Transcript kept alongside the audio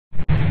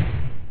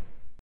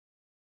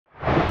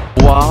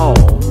Wow,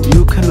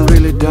 you can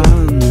really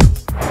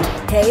dance.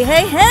 Hey,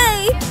 hey,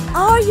 hey!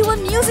 Are you a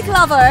music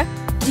lover?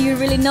 Do you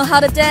really know how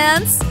to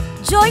dance?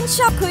 Join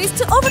Shop Quiz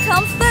to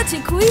overcome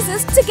 30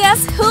 quizzes to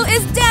guess who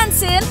is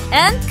dancing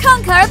and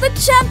conquer the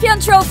champion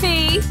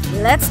trophy.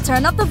 Let's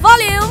turn up the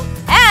volume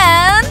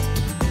and...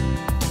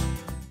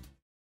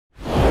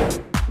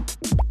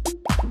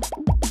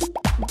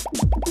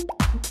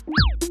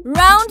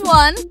 Round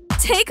 1.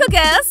 Take a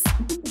guess.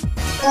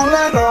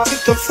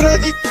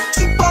 Freddy,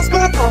 tu passes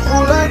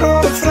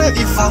maintenant.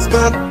 Freddy passe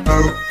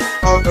maintenant.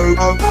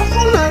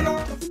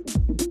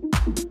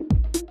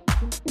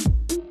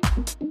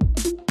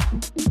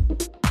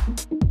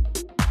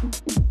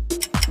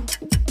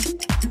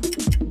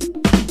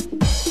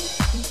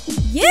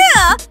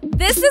 Yeah,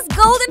 this is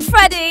Golden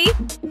Freddy.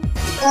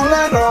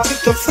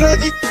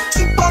 Freddy,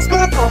 tu passes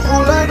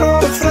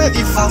maintenant.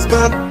 Freddy passe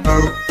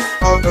maintenant.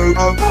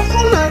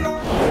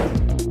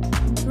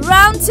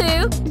 Round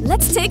 2.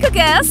 Let's take a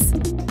guess.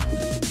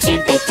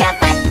 Chippy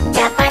chapat,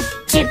 chapat,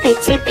 chippy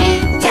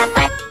chippy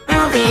chapat,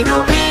 ruby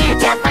ruby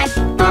chapat,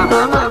 boom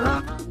boom boom.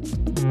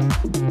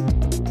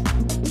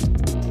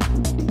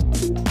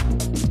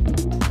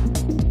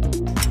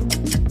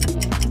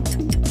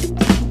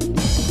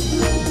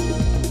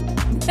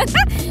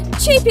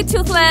 Chippy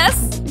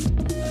Toothless.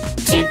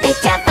 Chippy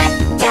chapat,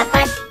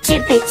 chapat,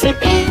 chippy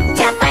chippy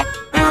chapat,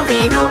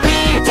 ruby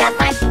ruby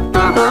chapat,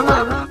 boom boom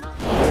boom.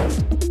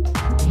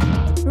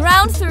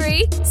 Round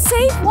 3.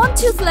 Save one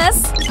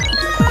toothless.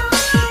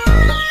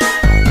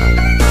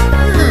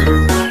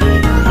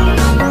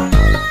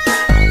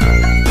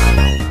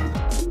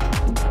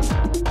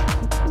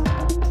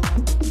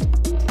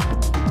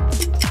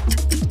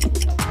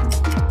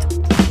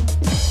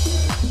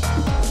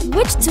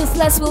 Which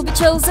toothless will be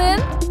chosen?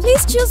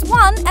 Please choose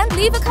one and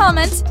leave a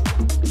comment.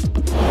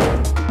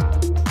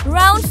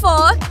 Round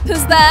 4.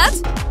 Who's that?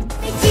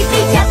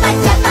 Chippy chapat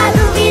chapat,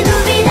 ruby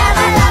ruby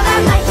lava lava,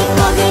 magic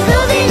ruby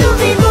ruby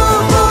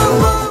boom boom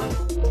boom.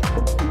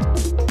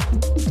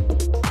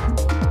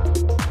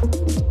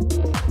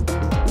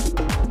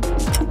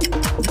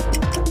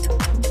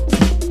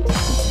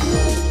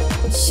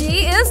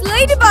 She is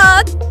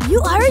Ladybug.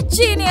 You are a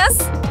genius.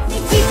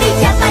 Chippy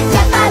chapat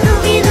chapat,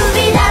 ruby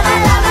ruby lava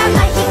lava,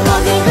 magic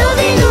ruby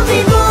ruby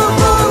boom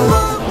boom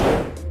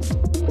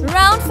boom.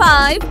 Round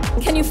 5.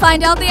 Can you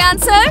find out the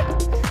answer?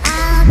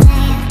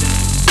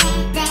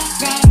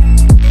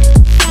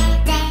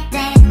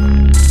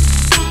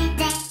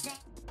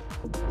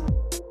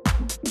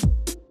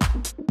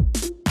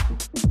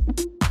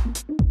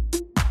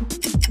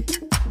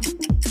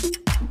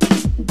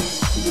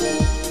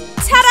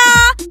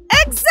 Ta-da!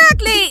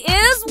 Exactly!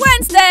 Is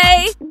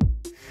Wednesday!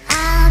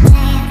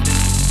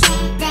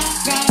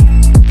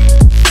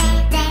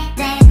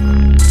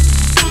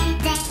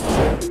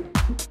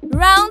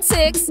 Round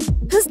 6.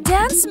 Whose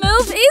dance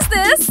move is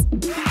this?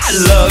 I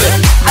love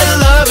it, I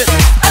love it,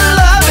 I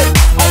love it,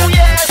 oh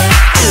yes, I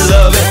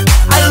love it,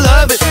 I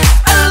love it,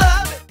 I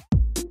love it.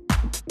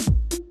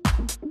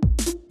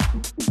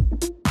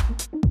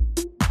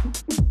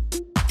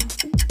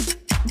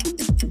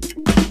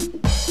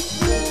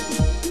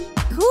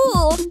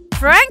 Cool!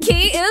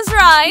 Frankie is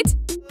right.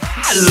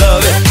 I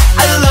love it,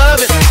 I love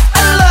it,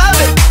 I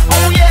love it,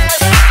 oh yes,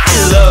 I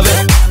love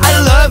it, I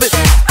love it,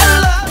 I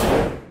love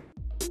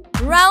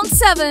it. Round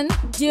 7.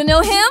 Do you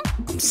know him?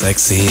 I'm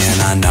sexy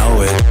and I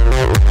know it.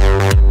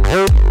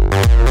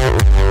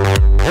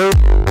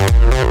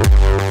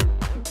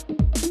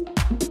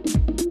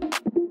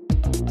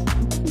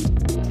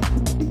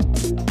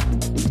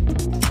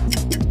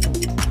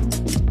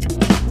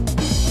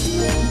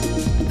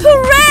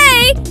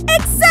 Hooray!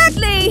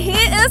 Exactly! He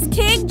is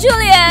King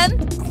Julian.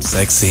 I'm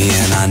sexy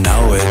and I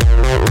know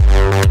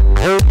it.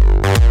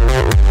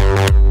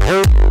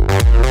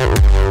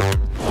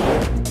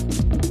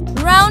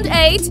 Round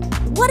 8.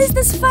 What is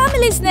this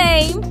family's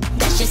name?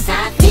 That's just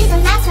a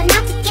reason that's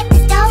enough to get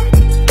the dough.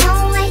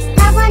 Don't waste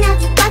not one of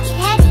you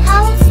bucket-headed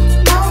hoes.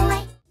 No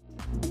way.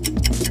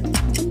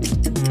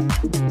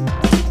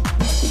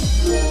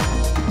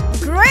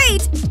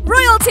 Great!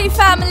 Royalty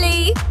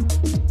family!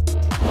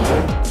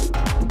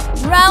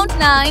 Round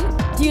 9.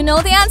 Do you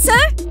know the answer?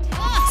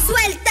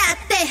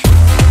 Suéltate.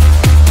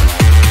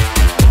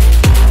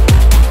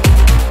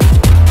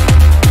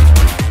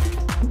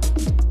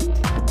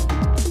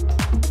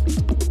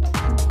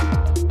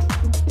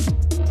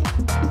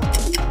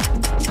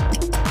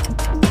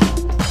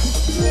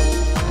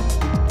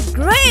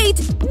 Great!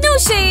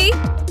 Nushi!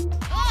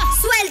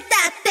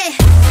 Suéltate.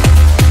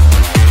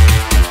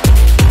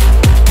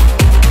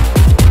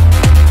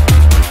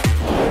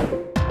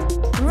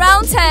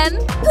 Round 10.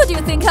 Who do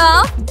you think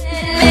of?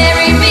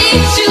 Marry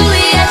me,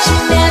 Juliet,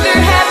 you never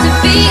have to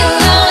be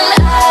alone.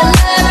 I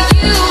love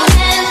you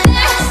and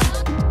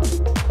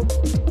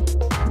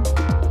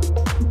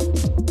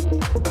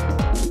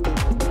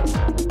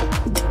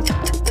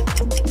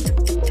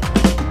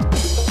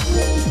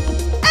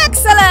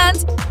Excellent!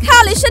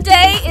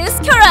 Salish.Today is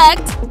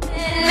correct.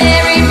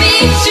 marry me,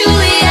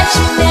 Juliet,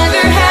 you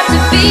never have to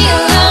be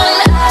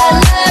alone. I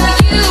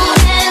love you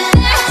and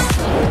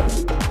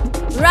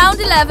Round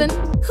 11.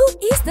 Who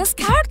is this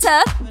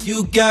character?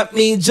 You got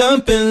me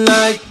jumping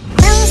like.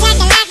 Boom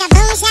shakalaka,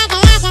 boom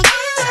shakalaka.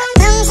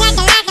 Boom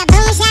shakalaka,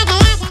 boom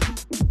shakalaka.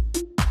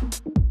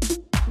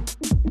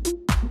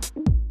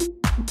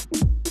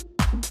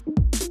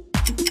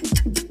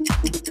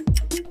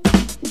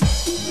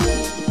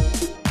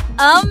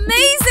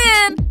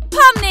 Amazing!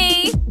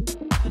 Pomni!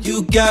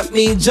 You got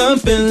me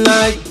jumping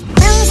like.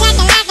 Boom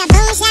shakalaka,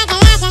 boom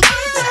shakalaka.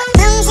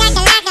 Boom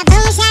shakalaka,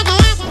 boom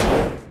shakalaka.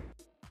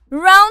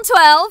 Round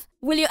 12.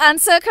 Will you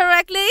answer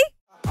correctly?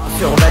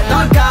 Survêt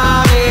un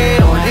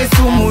carré, on est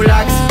sous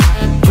moulax.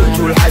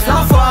 Tout le reste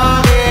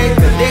l'enfoiré,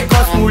 que des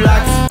grosses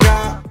moulax.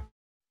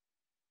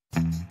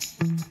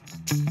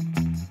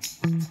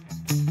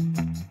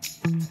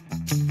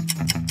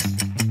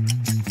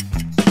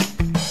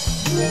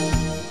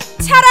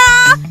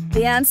 Ta-da!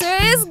 The answer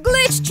is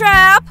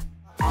Glitchtrap.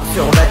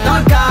 Survêt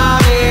un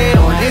carré,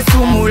 on est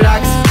sous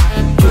moulax.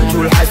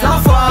 Tout le reste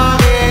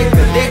l'enfoiré,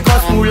 que des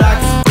grosses moulax.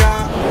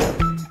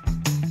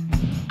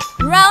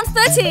 Round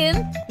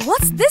 13.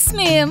 What's this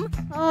meme?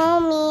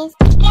 Homies.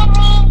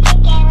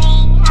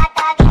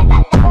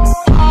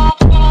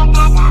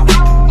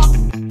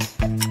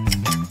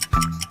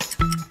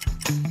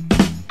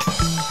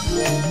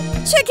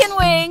 Chicken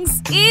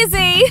wings.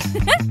 Easy.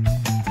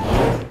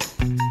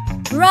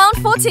 Round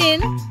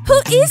 14.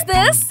 Who is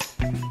this?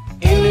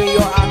 In New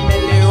York, I'm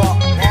in New York.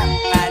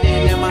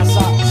 Riding in my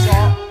socks,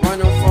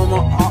 running from a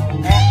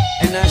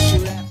and I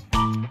shoot at.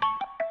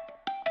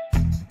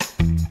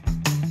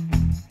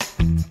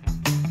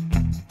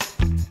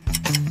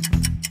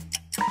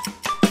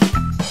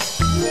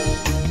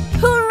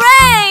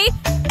 Hooray!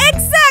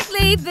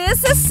 Exactly.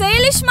 This is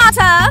Salish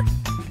matter.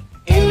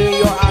 In New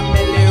York, I'm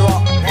in New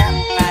York.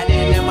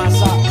 Riding in my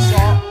socks,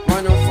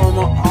 running from a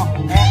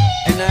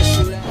and I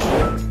shoot at.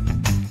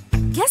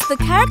 Guess the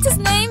character's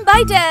name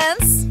by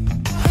dance.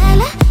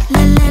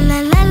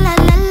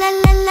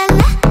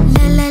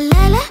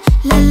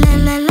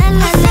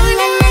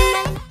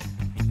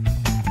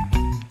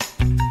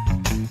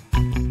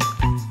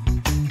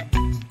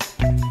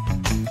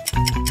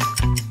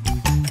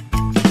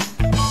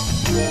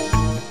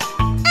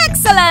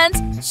 Excellent!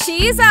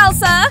 She's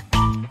Elsa.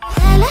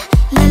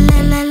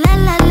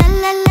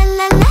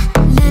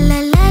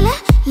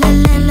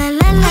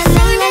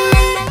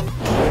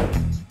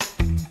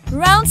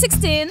 Round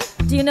 16.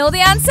 Do you know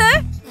the answer?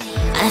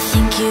 I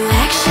think you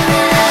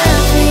actually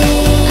love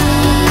me.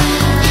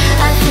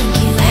 I think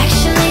you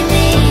actually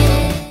need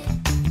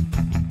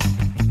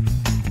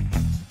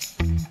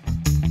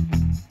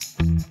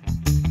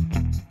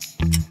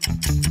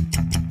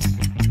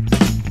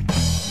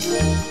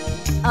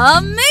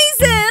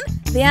Amazing!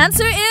 The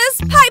answer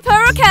is Piper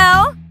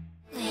Raquel.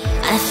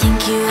 I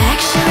think you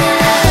actually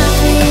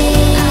love me.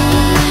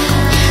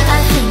 I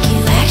think you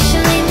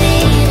actually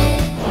need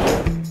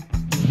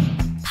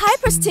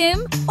Piper's team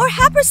or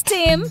Happer's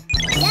team?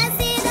 Just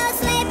see those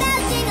sleigh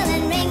bells jingle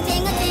and ring,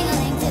 tingle,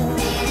 tingling too.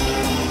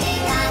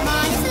 Come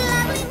on, it's a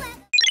lovely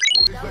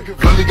weather.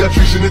 Honey got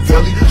trees in the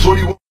telly.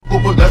 Shorty walk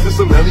over, that's in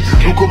some alley.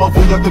 Look on my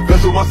phone, got the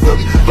best of my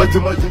celly. Right to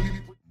my jelly.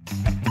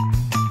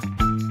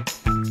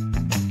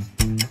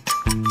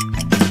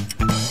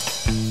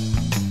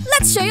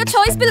 Let's show your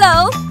choice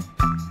below.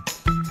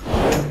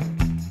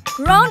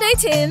 Round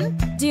 18.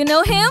 Do you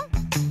know him?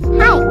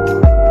 Hi,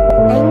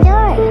 I'm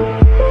Dory.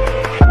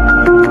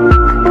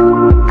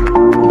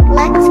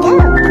 Let's go.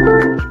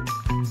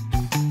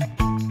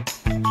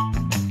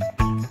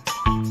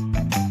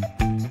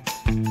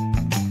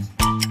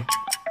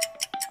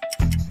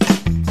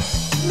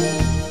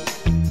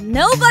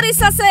 Nobody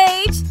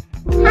sausage.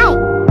 Hi,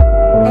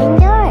 I'm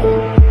Dory.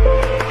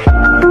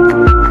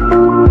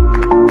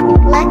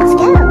 Let's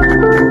go.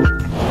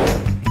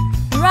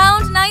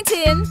 Round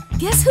 19.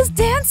 Guess who's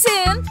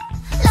dancing?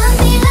 Love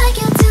me like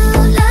you do,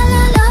 la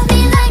la, love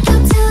me like you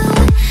do.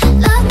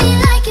 Love me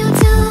like you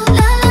do,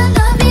 la la,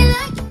 love me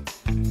like you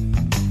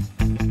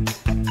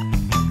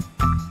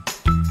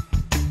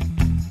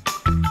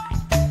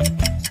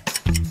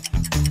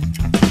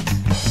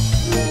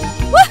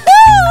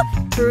Woohoo!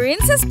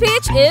 Princess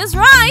Peach is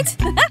right.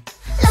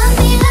 Love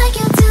me like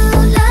you do,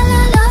 la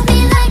la, love me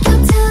like you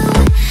do.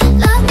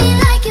 Love me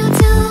like you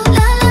do,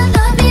 la la,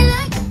 love me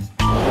like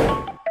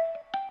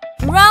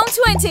you. Round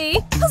 20.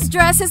 Whose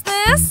dress is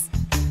this?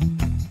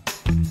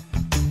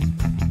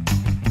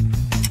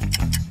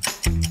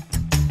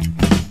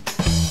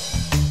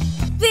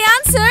 The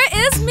answer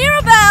is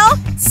Mirabelle.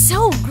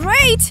 So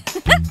great.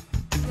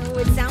 Oh,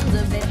 it sounds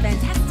a bit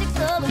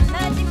fantastical and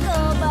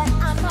magical, but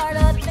I'm part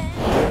of it.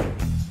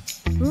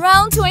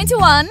 Round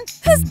 21.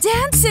 Who's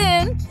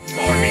dancing?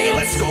 Party,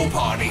 let's go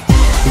party.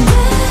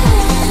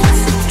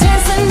 Dance,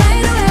 dance the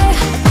night away.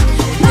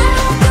 My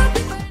heart could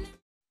be burning.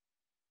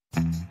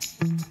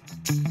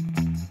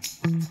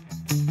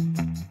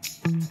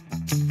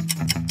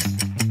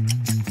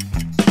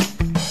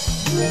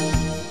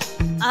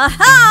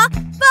 Aha!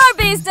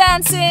 Barbie's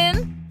dancing.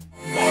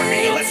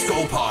 Party, let's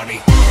go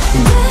party.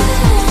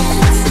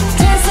 Dance,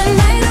 dance the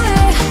night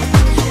away.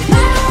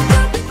 My heart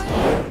could be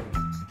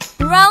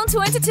burning. Round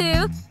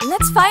 22.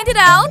 Let's find it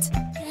out.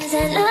 'Cause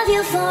 'Cause I love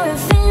you for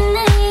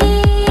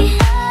infinity.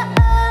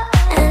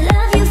 I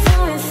love you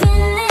for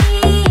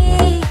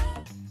infinity.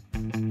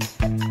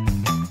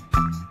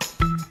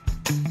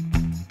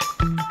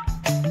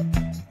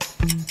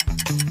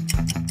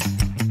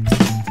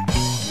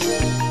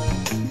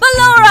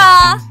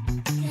 Ballora!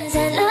 'Cause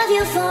I love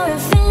you for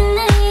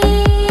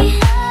infinity.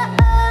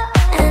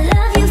 I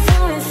love you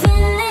for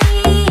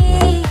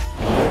infinity.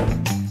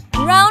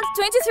 Round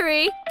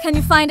 23. Can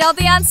you find out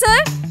the answer?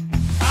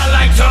 I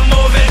like to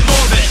move it,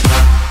 move it.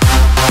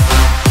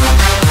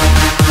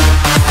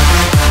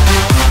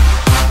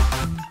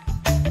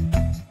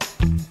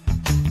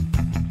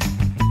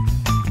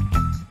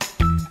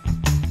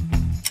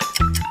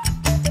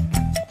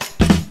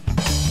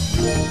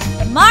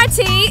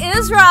 Marty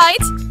is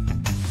right.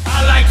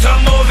 I like to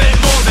move it,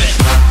 move it.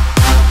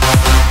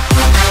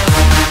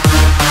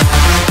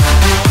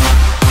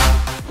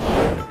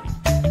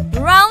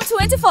 Round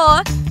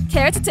 24.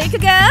 Care to take a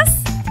guess?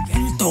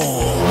 Gento,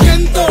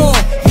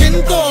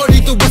 gento,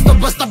 dito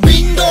basta-basta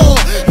bindo.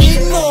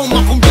 Need mo,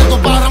 makumpleto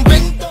parang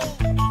bento.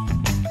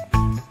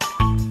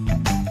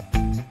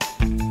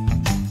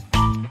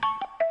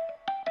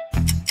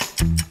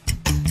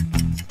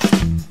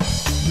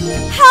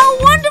 How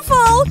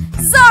wonderful!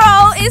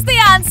 Zorro is the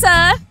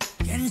answer.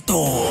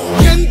 Gento,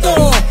 gento,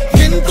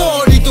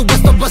 gento, dito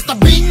basta-basta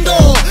bindo.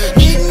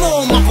 Need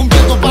mo,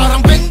 makumpleto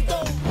parang bento.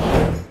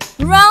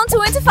 Round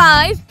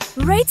 25.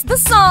 Rate the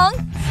song.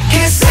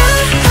 Cause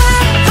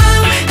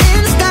I'm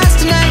in the stars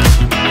tonight.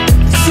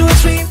 So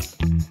sweet.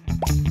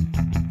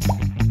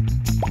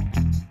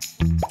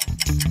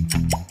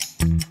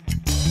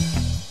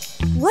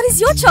 What is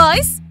your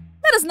choice?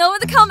 Let us know in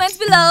the comments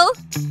below.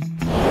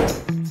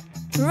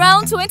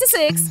 Round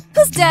 26.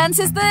 Whose dance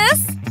is this?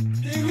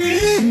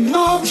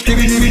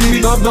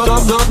 Skibidi dub dub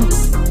dub dub.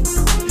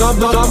 Dub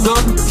dub dub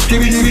dub.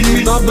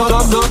 Skibidi dub dub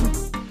dub dub.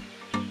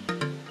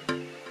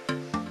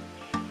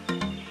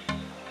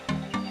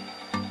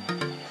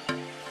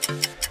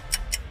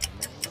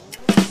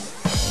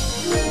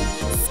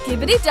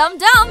 Skibidi dum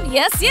dum.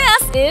 Yes,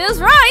 yes, is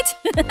right.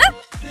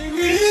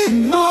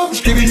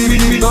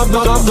 Skibidi dub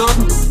dub dub dub.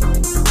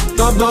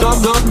 Dub dub dub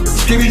dub.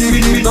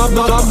 Skibidi dub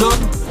dub dub dub.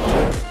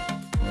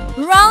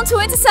 Round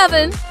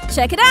 27.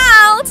 Check it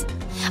out.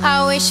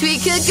 I wish we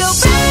could go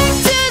back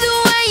to the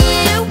way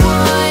it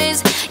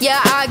was. Yeah,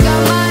 I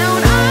got my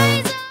own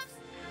eyes.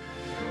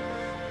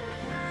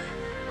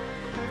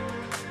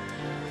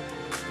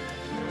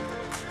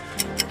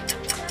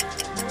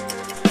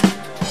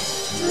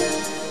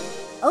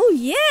 Oh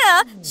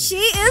yeah, she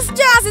is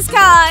Jazzy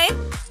Sky.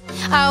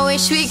 I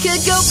wish we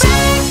could go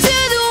back to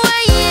the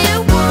way it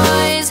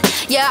was.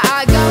 Yeah,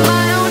 I got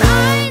my own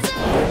eyes.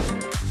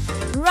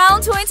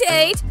 Round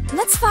 28.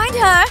 Let's find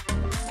her.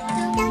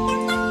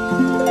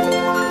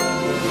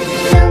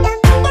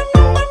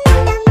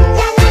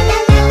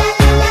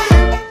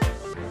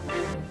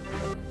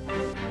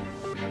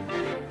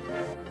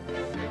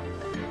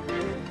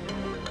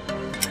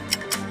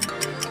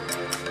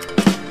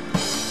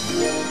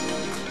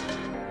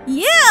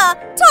 Yeah,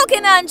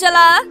 talking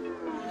Angela.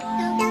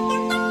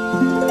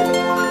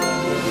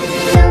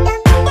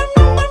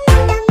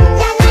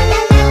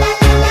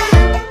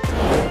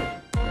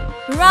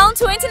 Round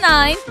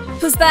 29.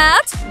 Who's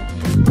that? If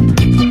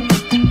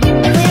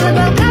we ever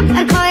broke up,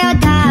 I'd call your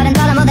dad and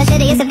tell him all the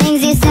shittiest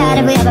things you said.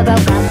 If we ever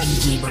broke up.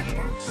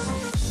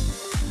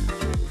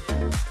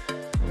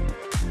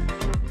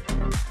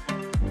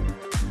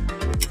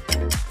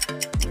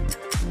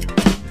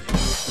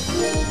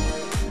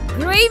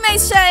 Green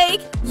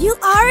Shake, you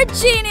are a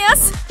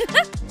genius. If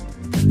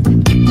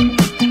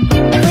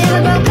we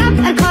ever broke up,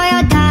 I'd call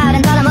your dad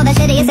and tell him all the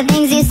shittiest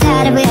things you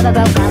said. If we ever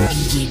broke up.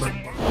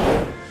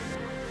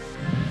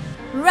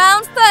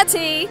 Round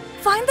 30.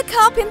 Find the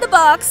cup in the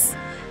box.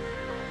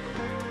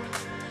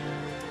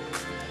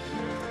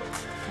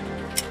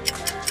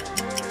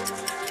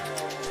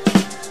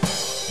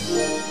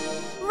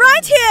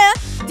 Right here.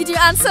 Did you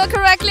answer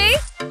correctly?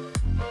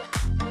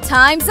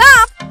 Time's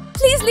up.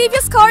 Please leave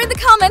your score in the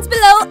comments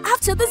below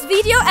after this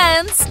video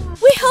ends.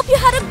 We hope you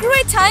had a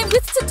great time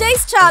with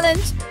today's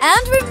challenge.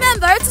 And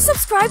remember to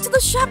subscribe to the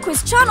Shop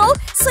Quiz channel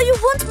so you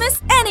won't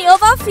miss any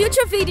of our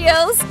future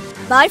videos.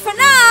 Bye for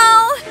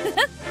now!